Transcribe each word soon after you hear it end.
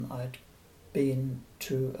I'd been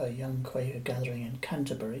to a young Quaker gathering in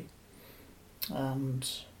Canterbury, and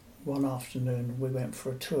one afternoon we went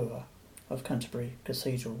for a tour of Canterbury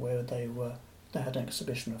Cathedral, where they had an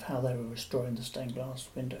exhibition of how they were restoring the stained glass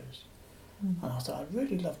windows. And I thought, I'd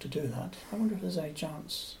really love to do that. I wonder if there's any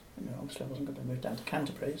chance. Obviously I wasn't going to move down to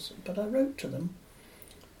Canterbury, but I wrote to them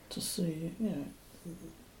to see,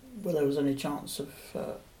 whether there was any chance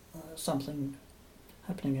of something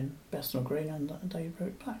happening in Bethnal Green, and they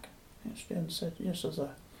wrote back actually and said, yes, there's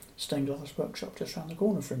a stained glass workshop just round the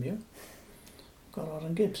corner from you, Goddard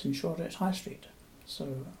and Gibbs in Shoreditch High Street.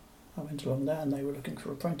 So I went along there, and they were looking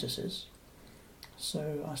for apprentices,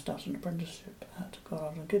 so I started an apprenticeship at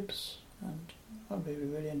Goddard and Gibbs, and I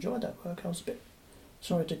really enjoyed that work. I was a bit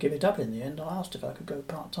sorry to give it up in the end. I asked if I could go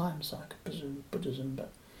part-time so I could pursue Buddhism,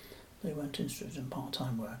 but they weren't interested in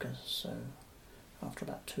part-time workers, so after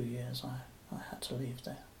about 2 years I had to leave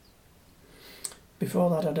there. Before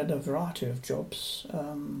that I did a variety of jobs.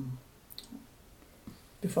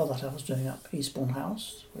 Before that I was doing up Eastbourne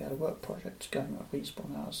House. We had a work project going up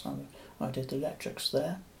Eastbourne House, and I did the electrics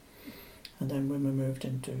there. And then when we moved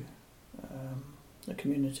into the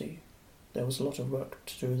community, there was a lot of work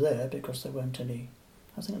to do there because there weren't any,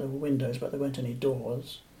 I think there were windows, but there weren't any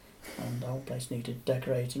doors, and the whole place needed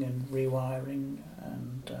decorating and rewiring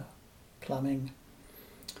and plumbing.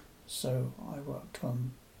 So I worked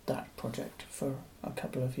on that project for a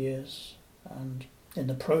couple of years, and in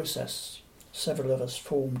the process several of us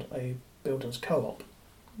formed a builders co-op,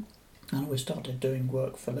 and we started doing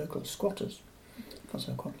work for local squatters, because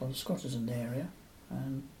there were quite a lot of squatters in the area,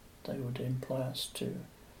 and they would employ us to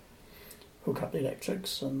hook up the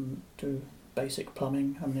electrics and do basic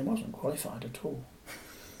plumbing. I mean, it wasn't qualified at all,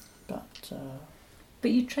 but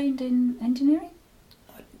you trained in engineering?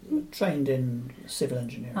 I trained in civil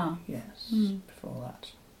engineering, yes, before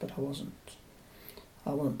that, but I wasn't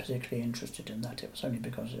particularly interested in that. It was only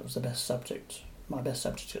because it was my best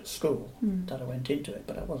subject at school, that I went into it,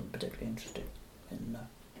 but I wasn't particularly interested in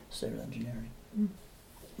civil engineering.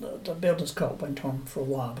 The builders' co-op went on for a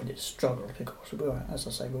while, but it struggled because we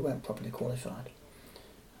weren't properly qualified.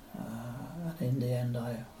 And in the end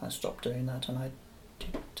I stopped doing that, and I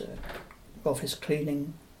did office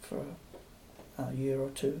cleaning for a year or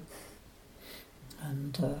two,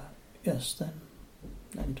 and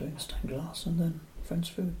then doing stained glass, and then French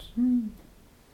foods.